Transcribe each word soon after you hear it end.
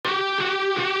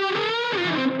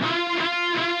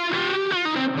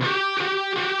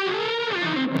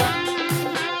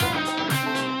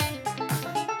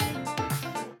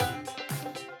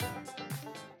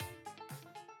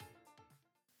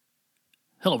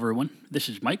Hello, everyone. This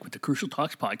is Mike with the Crucial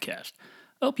Talks podcast.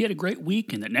 I hope you had a great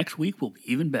week and that next week will be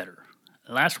even better.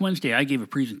 Last Wednesday, I gave a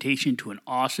presentation to an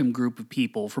awesome group of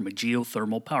people from a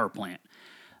geothermal power plant.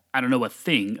 I don't know a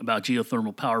thing about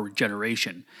geothermal power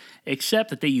generation, except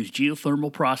that they use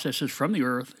geothermal processes from the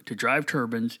earth to drive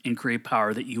turbines and create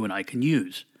power that you and I can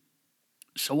use.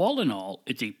 So all in all,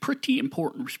 it's a pretty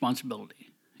important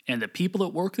responsibility. And the people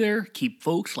that work there keep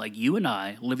folks like you and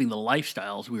I living the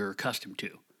lifestyles we are accustomed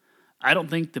to. I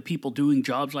don't think the people doing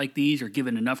jobs like these are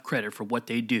given enough credit for what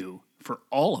they do for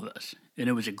all of us, and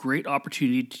it was a great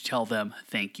opportunity to tell them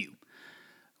thank you.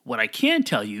 What I can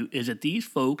tell you is that these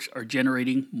folks are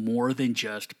generating more than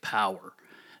just power.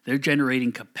 They're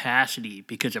generating capacity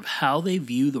because of how they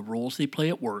view the roles they play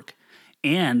at work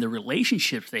and the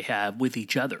relationships they have with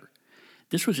each other.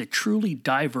 This was a truly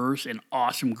diverse and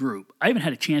awesome group. I even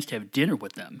had a chance to have dinner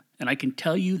with them, and I can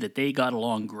tell you that they got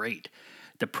along great.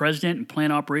 The president and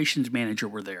plant operations manager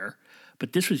were there,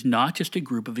 but this was not just a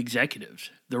group of executives.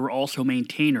 There were also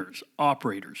maintainers,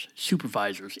 operators,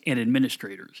 supervisors, and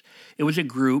administrators. It was a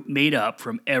group made up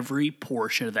from every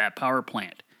portion of that power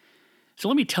plant. So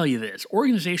let me tell you this,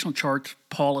 organizational charts,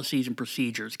 policies, and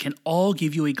procedures can all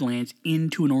give you a glance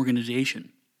into an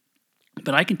organization.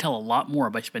 But I can tell a lot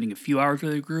more by spending a few hours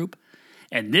with a group,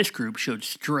 and this group showed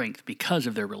strength because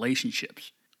of their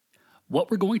relationships. What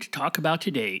we're going to talk about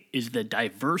today is the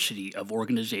diversity of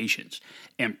organizations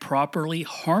and properly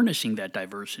harnessing that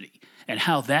diversity and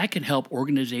how that can help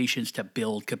organizations to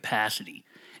build capacity.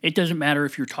 It doesn't matter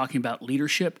if you're talking about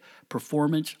leadership,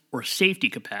 performance, or safety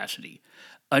capacity.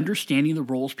 Understanding the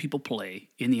roles people play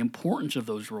and the importance of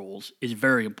those roles is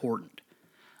very important.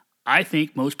 I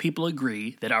think most people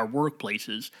agree that our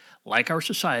workplaces, like our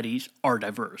societies, are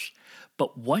diverse.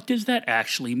 But what does that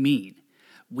actually mean?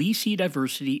 We see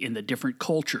diversity in the different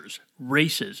cultures,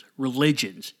 races,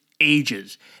 religions,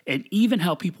 ages, and even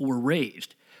how people were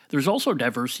raised. There's also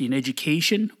diversity in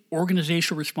education,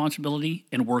 organizational responsibility,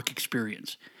 and work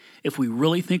experience. If we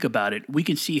really think about it, we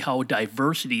can see how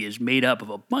diversity is made up of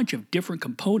a bunch of different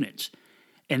components.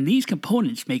 And these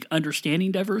components make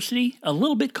understanding diversity a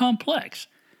little bit complex.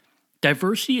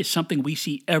 Diversity is something we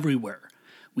see everywhere.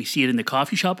 We see it in the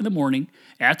coffee shop in the morning,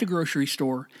 at the grocery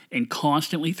store, and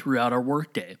constantly throughout our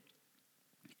workday.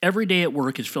 Every day at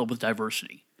work is filled with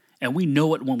diversity, and we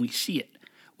know it when we see it.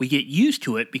 We get used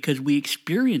to it because we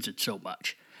experience it so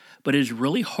much, but it is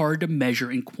really hard to measure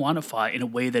and quantify in a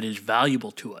way that is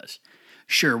valuable to us.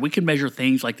 Sure, we can measure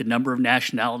things like the number of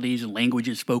nationalities and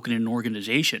languages spoken in an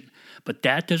organization, but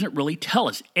that doesn't really tell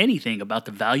us anything about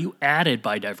the value added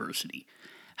by diversity.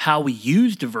 How we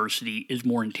use diversity is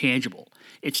more intangible.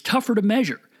 It's tougher to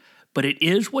measure, but it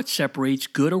is what separates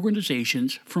good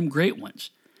organizations from great ones.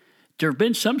 There have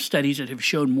been some studies that have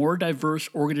shown more diverse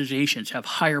organizations have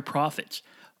higher profits,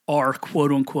 are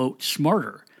quote-unquote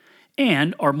smarter,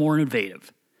 and are more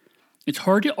innovative. It's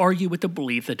hard to argue with the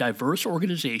belief that diverse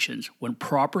organizations, when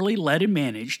properly led and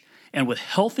managed, and with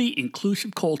healthy,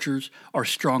 inclusive cultures, are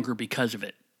stronger because of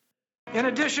it. In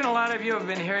addition, a lot of you have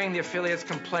been hearing the affiliates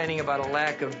complaining about a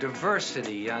lack of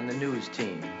diversity on the news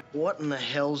team. What in the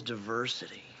hell's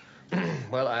diversity?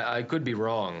 Well, I could be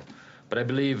wrong, but I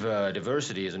believe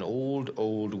diversity is an old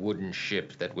wooden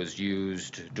ship that was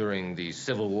used during the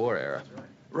Civil War era.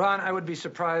 Ron, I would be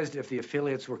surprised if the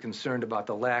affiliates were concerned about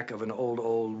the lack of an old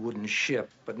wooden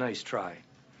ship, but nice try.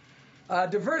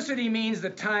 Diversity means the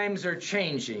times are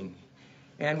changing.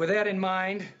 And with that in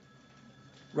mind,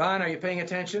 Ron, are you paying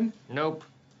attention? Nope.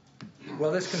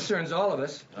 Well, this concerns all of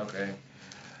us. Okay.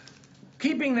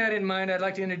 Keeping that in mind, I'd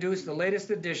like to introduce the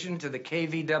latest addition to the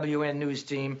KVWN news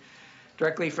team,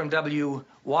 directly from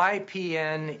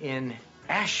WYPN in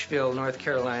Asheville, North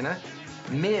Carolina,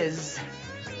 Ms.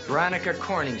 Veronica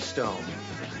Corningstone.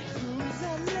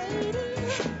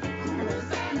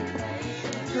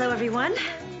 Hello, everyone.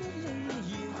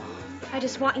 I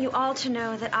just want you all to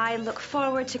know that I look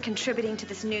forward to contributing to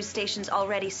this news station's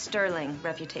already sterling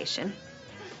reputation.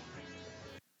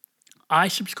 I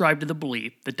subscribe to the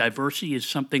belief that diversity is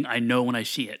something I know when I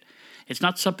see it. It's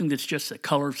not something that's just the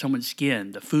color of someone's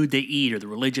skin, the food they eat, or the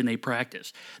religion they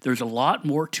practice. There's a lot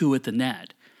more to it than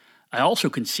that. I also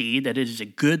concede that it is a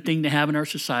good thing to have in our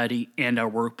society and our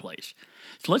workplace.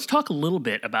 So let's talk a little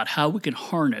bit about how we can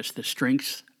harness the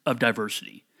strengths of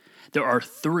diversity. There are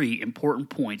 3 important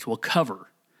points we'll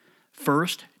cover.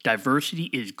 First, diversity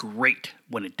is great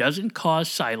when it doesn't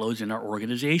cause silos in our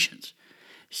organizations.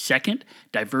 Second,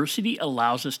 diversity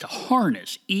allows us to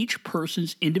harness each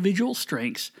person's individual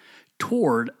strengths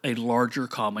toward a larger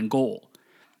common goal.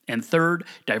 And third,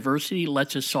 diversity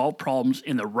lets us solve problems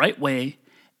in the right way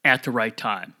at the right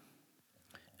time.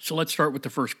 So let's start with the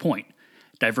first point.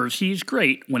 Diversity is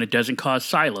great when it doesn't cause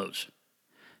silos.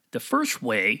 The first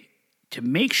way to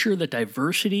make sure that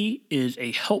diversity is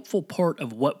a helpful part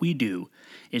of what we do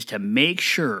is to make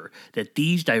sure that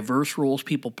these diverse roles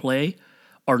people play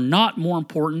are not more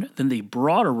important than the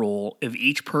broader role of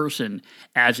each person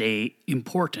as an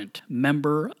important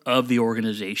member of the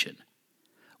organization.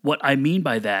 What I mean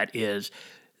by that is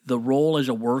the role as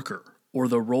a worker, or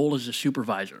the role as a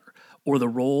supervisor, or the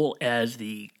role as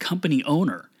the company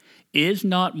owner is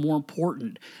not more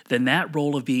important than that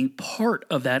role of being part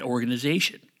of that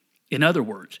organization. In other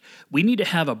words, we need to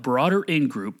have a broader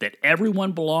in-group that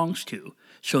everyone belongs to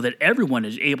so that everyone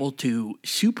is able to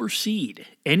supersede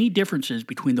any differences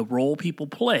between the role people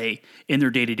play in their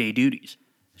day-to-day duties.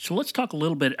 So let's talk a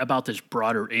little bit about this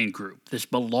broader in-group, this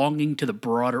belonging to the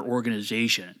broader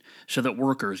organization, so that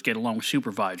workers get along with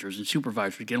supervisors, and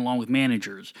supervisors get along with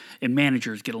managers, and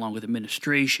managers get along with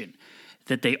administration,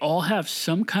 that they all have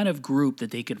some kind of group that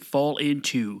they can fall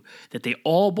into, that they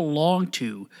all belong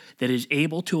to, that is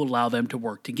able to allow them to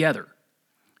work together.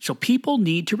 So people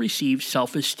need to receive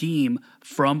self-esteem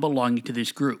from belonging to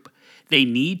this group. They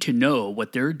need to know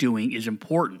what they're doing is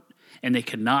important, and they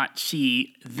cannot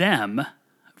see them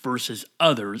versus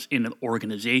others in an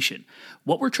organization.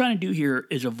 What we're trying to do here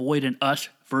is avoid an us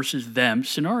versus them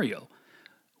scenario.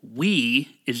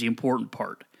 We is the important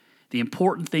part. The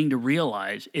important thing to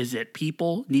realize is that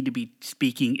people need to be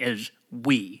speaking as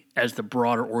we, as the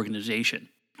broader organization.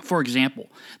 For example,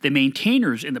 the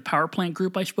maintainers in the power plant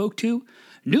group I spoke to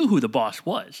knew who the boss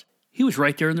was. He was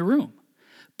right there in the room.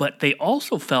 But they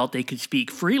also felt they could speak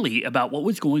freely about what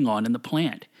was going on in the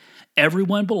plant.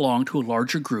 Everyone belonged to a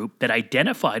larger group that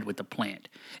identified with the plant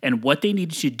and what they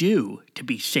needed to do to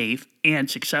be safe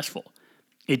and successful.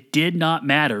 It did not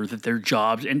matter that their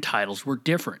jobs and titles were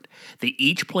different. They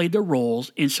each played their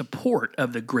roles in support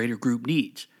of the greater group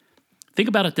needs. Think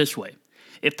about it this way.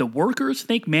 If the workers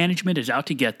think management is out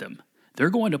to get them, they're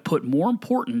going to put more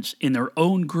importance in their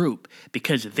own group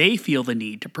because they feel the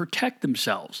need to protect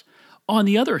themselves. On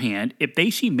the other hand, if they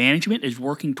see management is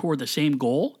working toward the same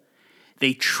goal,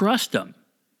 they trust them.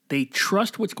 They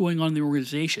trust what's going on in the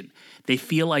organization. They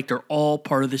feel like they're all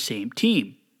part of the same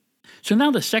team. So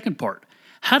now the second part.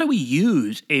 How do we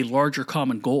use a larger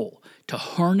common goal to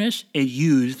harness and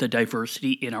use the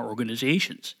diversity in our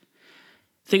organizations?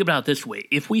 Think about it this way.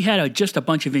 If we had just a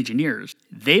bunch of engineers,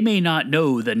 they may not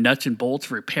know the nuts and bolts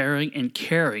of repairing and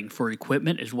caring for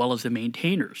equipment as well as the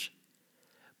maintainers.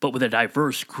 But with a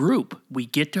diverse group, we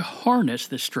get to harness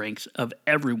the strengths of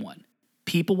everyone.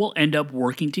 People will end up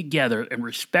working together and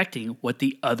respecting what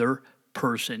the other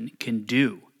person can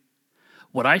do.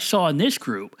 What I saw in this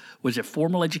group was that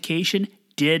formal education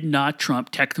did not trump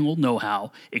technical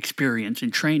know-how, experience,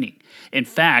 and training. In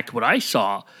fact, what I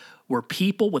saw were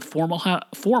people with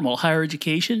formal higher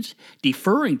educations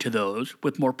deferring to those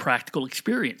with more practical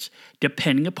experience,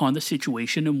 depending upon the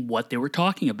situation and what they were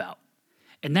talking about.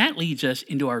 And that leads us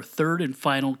into our third and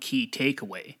final key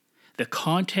takeaway, the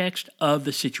context of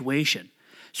the situation.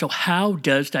 So how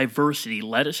does diversity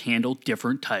let us handle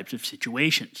different types of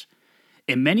situations?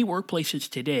 In many workplaces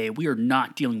today, we are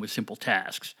not dealing with simple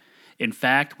tasks. In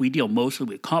fact, we deal mostly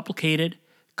with complicated,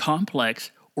 complex,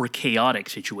 or chaotic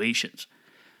situations.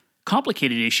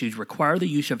 Complicated issues require the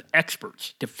use of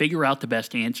experts to figure out the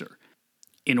best answer.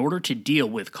 In order to deal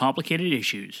with complicated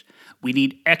issues, we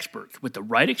need experts with the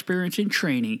right experience and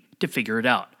training to figure it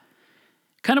out.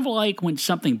 Kind of like when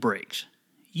something breaks.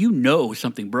 You know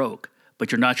something broke,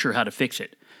 but you're not sure how to fix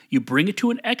it. You bring it to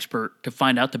an expert to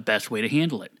find out the best way to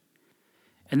handle it.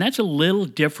 And that's a little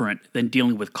different than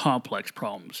dealing with complex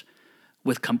problems.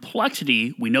 With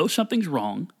complexity, we know something's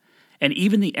wrong, and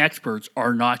even the experts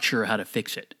are not sure how to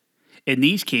fix it. In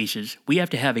these cases, we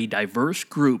have to have a diverse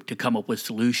group to come up with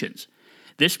solutions.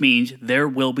 This means there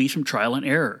will be some trial and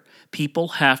error. People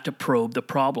have to probe the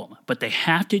problem, but they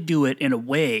have to do it in a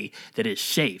way that is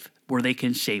safe, where they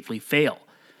can safely fail.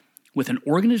 With an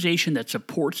organization that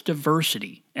supports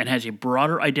diversity and has a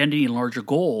broader identity and larger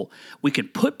goal, we can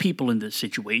put people in this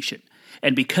situation.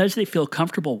 And because they feel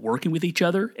comfortable working with each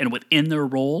other and within their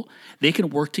role, they can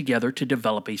work together to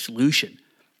develop a solution.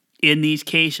 In these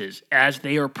cases, as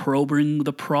they are probing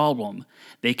the problem,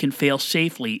 they can fail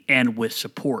safely and with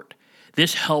support.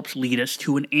 This helps lead us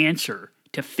to an answer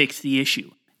to fix the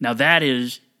issue. Now that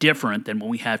is different than when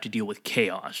we have to deal with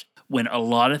chaos, when a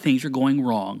lot of things are going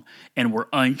wrong and we're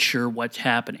unsure what's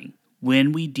happening.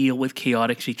 When we deal with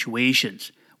chaotic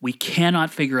situations, we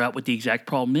cannot figure out what the exact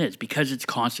problem is because it's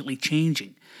constantly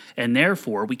changing, and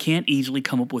therefore we can't easily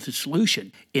come up with a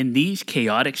solution. In these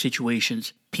chaotic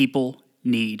situations, people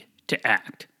need to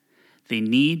act. They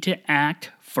need to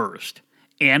act first,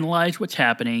 analyze what's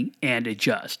happening, and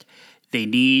adjust. They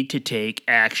need to take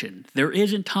action. There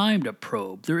isn't time to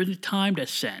probe. There isn't time to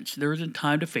sense. There isn't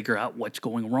time to figure out what's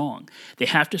going wrong. They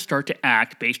have to start to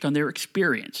act based on their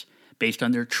experience, based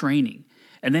on their training.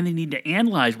 And then they need to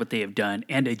analyze what they have done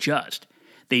and adjust.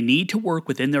 They need to work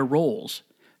within their roles,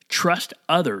 trust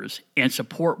others, and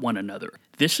support one another.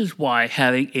 This is why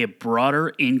having a broader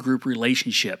in-group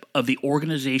relationship of the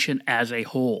organization as a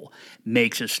whole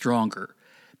makes us stronger.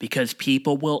 Because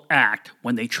people will act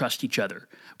when they trust each other,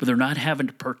 where they're not having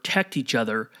to protect each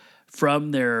other from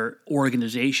their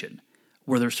organization,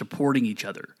 where they're supporting each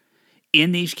other.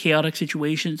 In these chaotic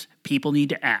situations, people need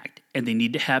to act, and they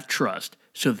need to have trust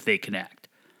so that they can act.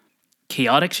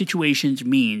 Chaotic situations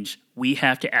means we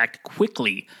have to act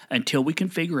quickly until we can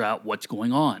figure out what's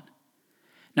going on.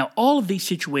 Now, all of these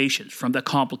situations, from the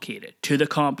complicated to the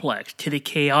complex to the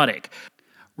chaotic,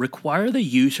 require the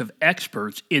use of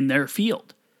experts in their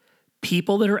field.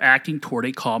 People that are acting toward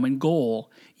a common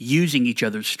goal, using each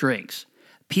other's strengths.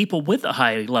 People with a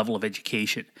high level of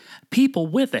education. People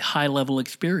with a high level of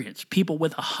experience. People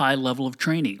with a high level of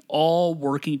training, all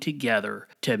working together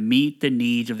to meet the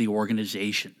needs of the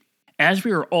organization. As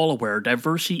we are all aware,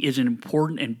 diversity is an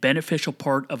important and beneficial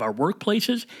part of our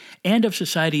workplaces and of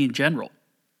society in general.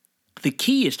 The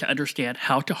key is to understand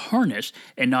how to harness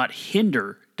and not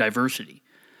hinder diversity.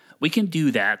 We can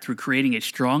do that through creating a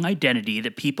strong identity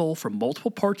that people from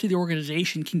multiple parts of the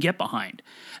organization can get behind,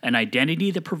 an identity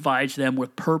that provides them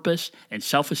with purpose and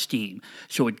self-esteem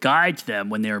so it guides them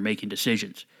when they are making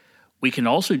decisions. We can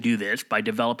also do this by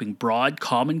developing broad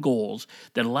common goals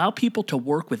that allow people to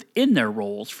work within their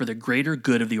roles for the greater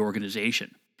good of the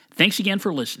organization. Thanks again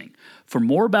for listening. For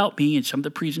more about me and some of the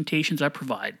presentations I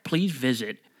provide, please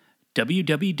visit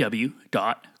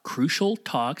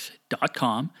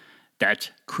www.crucialtalks.com.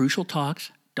 That's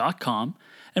crucialtalks.com.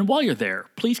 And while you're there,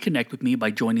 please connect with me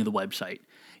by joining the website.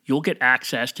 You'll get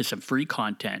access to some free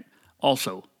content.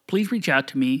 Also, please reach out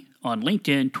to me on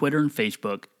LinkedIn, Twitter, and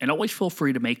Facebook, and always feel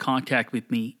free to make contact with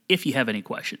me if you have any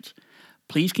questions.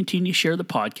 Please continue to share the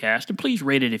podcast, and please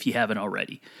rate it if you haven't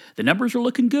already. The numbers are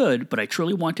looking good, but I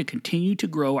truly want to continue to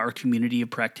grow our community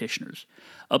of practitioners.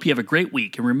 I hope you have a great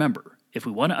week, and remember, if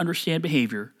we want to understand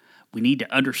behavior, we need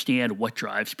to understand what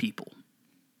drives people.